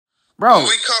Bro,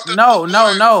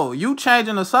 no. You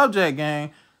changing the subject,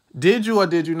 gang. Did you or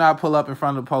did you not pull up in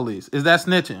front of the police? Is that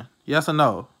snitching? Yes or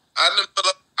no? I didn't pull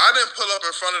up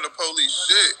in front of the police.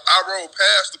 Shit, I rode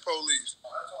past the police.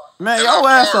 Man, your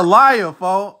ass a liar,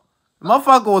 folks.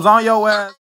 Motherfucker was on your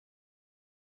ass.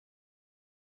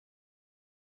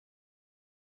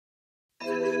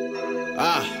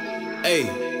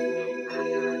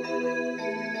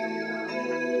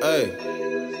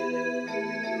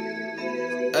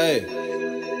 Hey.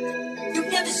 You've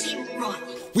never seen Ron.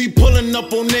 We pulling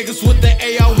up on niggas with the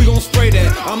AR, we gon' spray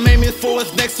that. I'm aiming for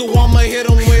his neck, so I'ma hit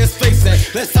him where his face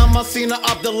at. Last time I seen her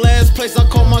up the last place I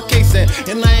called my case at.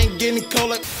 And I ain't getting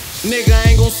cold like nigga, I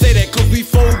ain't gon' say that. Cause we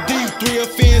 4 deep, 3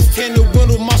 offense, 10 the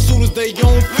window. My shooters, they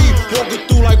on feet. Walking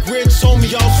through like Rich, show me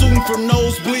y'all shooting from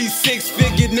nosebleed.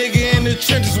 6-figure nigga in the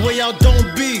trenches where y'all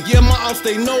don't be. Yeah, my ops,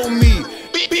 they know me.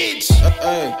 Bitch!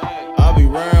 Hey, I be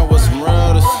riding with some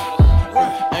riders.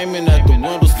 Aiming at the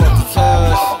windows, fuck the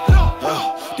tires.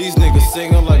 These niggas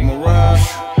singing like Mariah.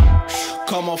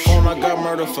 Call my phone, I got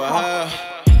murder for hire.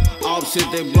 Ops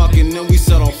hit they blocking, then we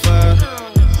set on fire.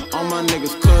 All my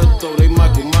niggas cutthroat, they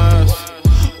Michael Myers.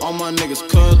 All my niggas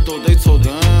cutthroat, they told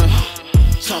the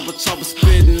Chopper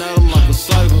spitting at them like a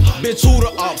cyber. Bitch, who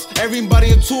the ops?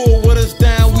 Everybody in tour with us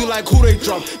down, we like who they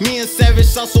drop. Me and Savage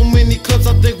shot so many clips,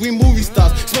 I think we movie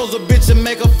stars. Expose a bitch and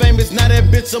make her famous, now that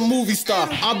bitch a movie star.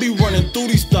 I be running through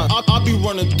these stars, I be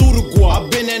running through the guap. I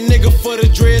been that nigga for the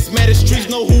dreads, man, the streets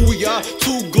know who we are.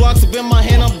 2 Glocks up in my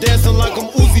hand, I'm dancing like I'm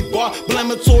Uzi boy.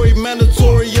 Blamatory,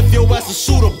 mandatory, if your ass a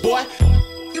shooter, boy.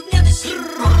 You've never seen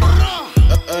Ron.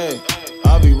 Hey,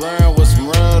 I be riding with some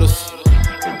riders.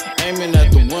 Aiming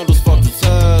at the windows, fuck the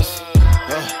tires.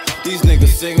 These niggas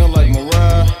singing like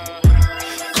Mariah.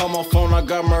 Call my phone, I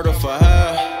got murder for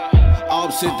hire.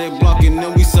 Ops hit they blocking,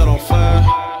 then we set on fire.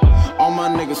 All my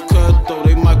niggas cutthroat,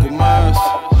 they Michael Myers.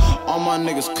 All my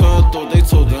niggas cutthroat, they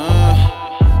told the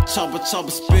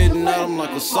Chopper spitting at them like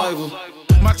a cyber.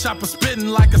 My chopper spitting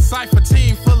like a cipher,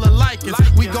 team full of likers.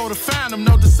 We go to find them,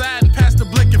 no deciding, past the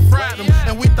blick and fried them.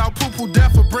 And we thought poo-poo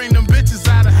death would bring them bitches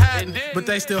out of hiding. But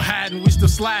they still hiding, we still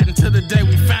sliding till the day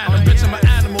we find them. Bitch, I'm an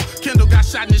animal. Kendall got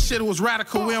shot and this shit, it was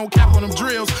radical. We don't cap on them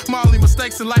drills. Molly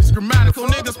mistakes in life's grammatical.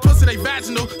 Niggas pussy, they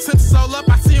vaginal. Since it's all up,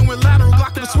 I see them with lateral.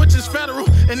 Blocking the switches federal.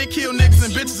 And they kill niggas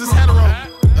and bitches is hetero.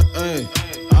 Hey,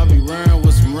 I be riding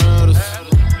with some riders.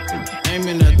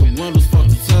 Aiming at the windows, fuck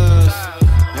the tires.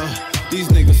 These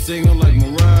niggas singing like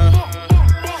Mariah.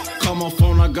 Call my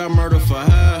phone, I got murder for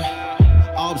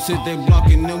hire. Ops hit they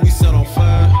blocking, then we set on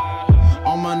fire.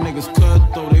 All my niggas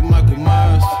cutthroat, they Michael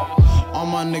Myers. All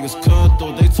my niggas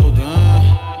cutthroat, they told the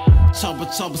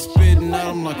Chopper spitting at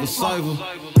them like a cyber.